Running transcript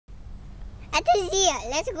At the zoo.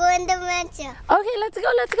 Let's go in the adventure. Okay, let's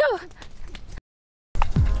go, let's go.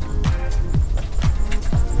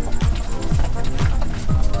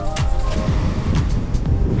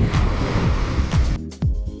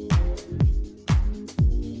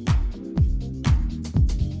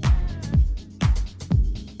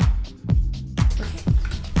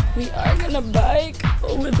 We are gonna bike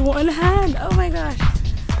with one hand. Oh my gosh.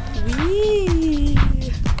 Wee.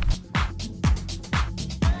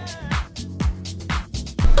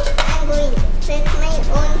 I'm going to pick my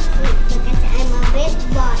own food because I'm a big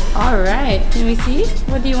boy. Alright, can we see?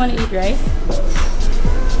 What do you want to eat, rice?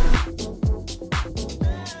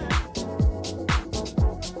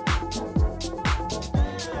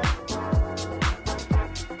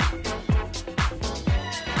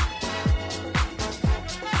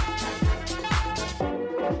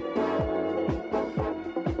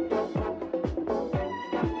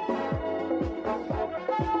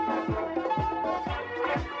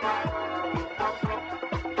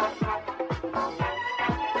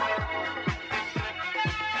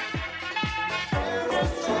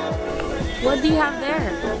 What do you have there?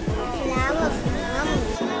 Flower for mommy.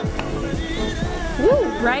 Woo!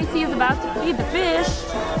 Ricey is about to feed the fish.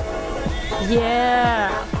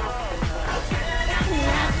 Yeah. It's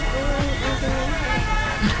not going into my head.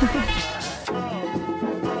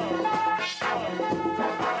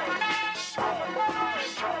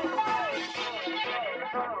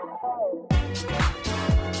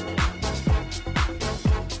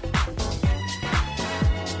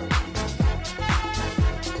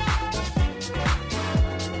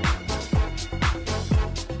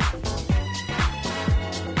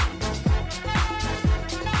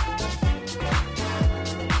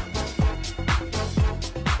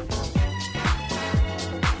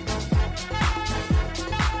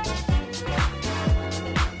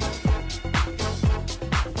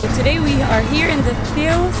 Today we are here in the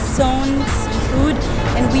Theo Son Seafood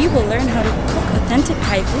and we will learn how to cook authentic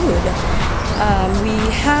Thai food. We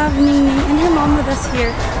have Ning Ning and her mom with us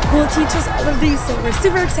here who will teach us all of these, so we're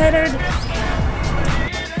super excited.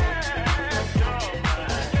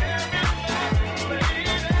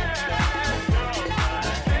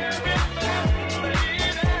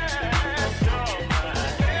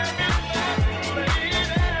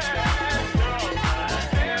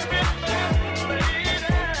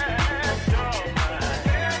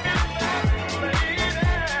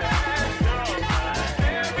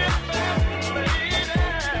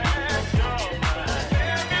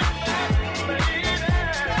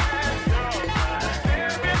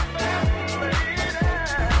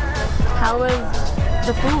 How was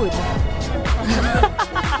the food?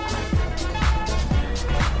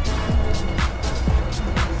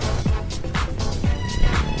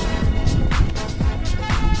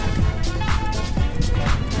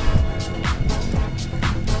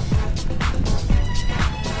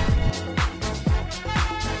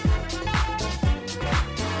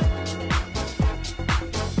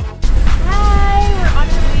 Hi, we're on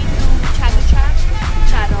our way to Charon.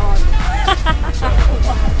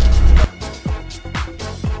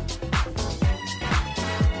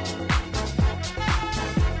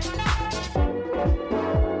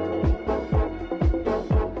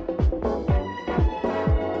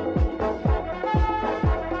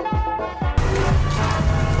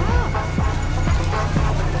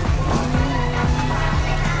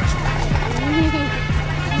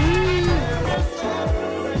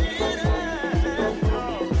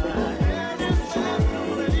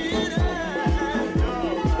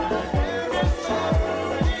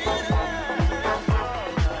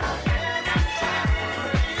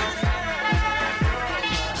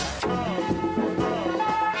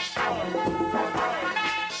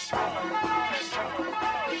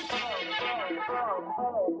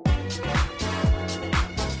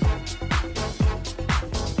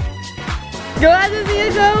 Go ahead and see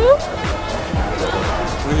it go.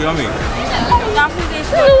 Really yummy.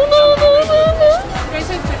 No, no, no, no, no.